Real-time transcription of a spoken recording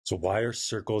So why are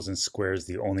circles and squares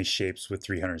the only shapes with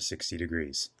 360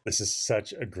 degrees? This is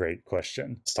such a great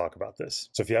question. Let's talk about this.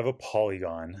 So if you have a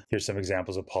polygon, here's some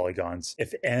examples of polygons.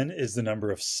 If n is the number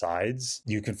of sides,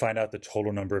 you can find out the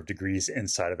total number of degrees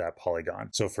inside of that polygon.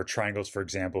 So for triangles, for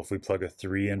example, if we plug a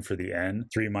 3 in for the n,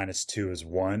 3 minus 2 is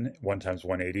 1. 1 times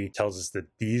 180 tells us that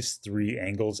these three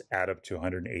angles add up to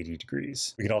 180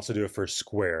 degrees. We can also do it for a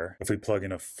square. If we plug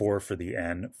in a 4 for the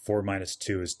n, 4 minus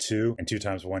 2 is 2, and 2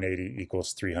 times 180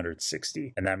 equals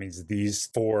 360. And that means these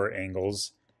four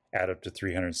angles add up to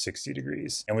 360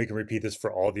 degrees. And we can repeat this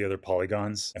for all the other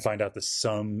polygons and find out the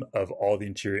sum of all the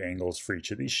interior angles for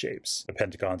each of these shapes. The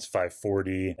pentagon's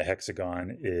 540, a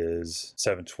hexagon is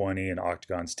 720, an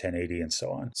octagon's 1080, and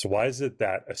so on. So why is it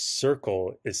that a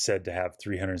circle is said to have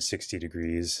 360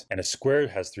 degrees and a square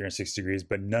has 360 degrees,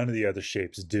 but none of the other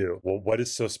shapes do? Well, what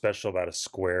is so special about a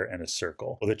square and a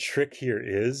circle? Well, the trick here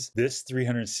is this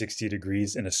 360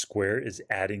 degrees in a square is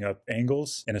adding up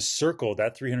angles. In a circle,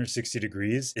 that 360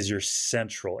 degrees is your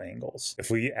central angles. If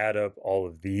we add up all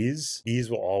of these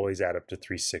will always add up to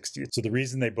 360. So the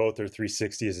reason they both are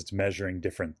 360 is it's measuring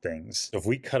different things. So if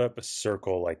we cut up a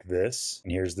circle like this,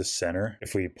 and here's the center,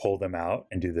 if we pull them out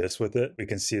and do this with it, we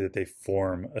can see that they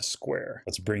form a square.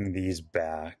 Let's bring these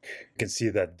back. You can see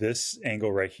that this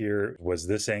angle right here was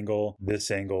this angle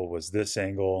was this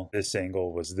angle, this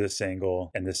angle was this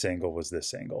angle, and this angle was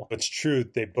this angle. It's true,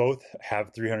 they both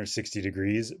have 360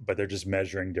 degrees, but they're just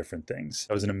measuring different things.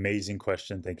 That was an amazing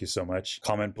question. Thank you so much.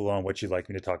 Comment below on what you'd like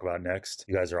me to talk about next.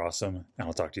 You guys are awesome, and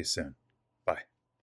I'll talk to you soon.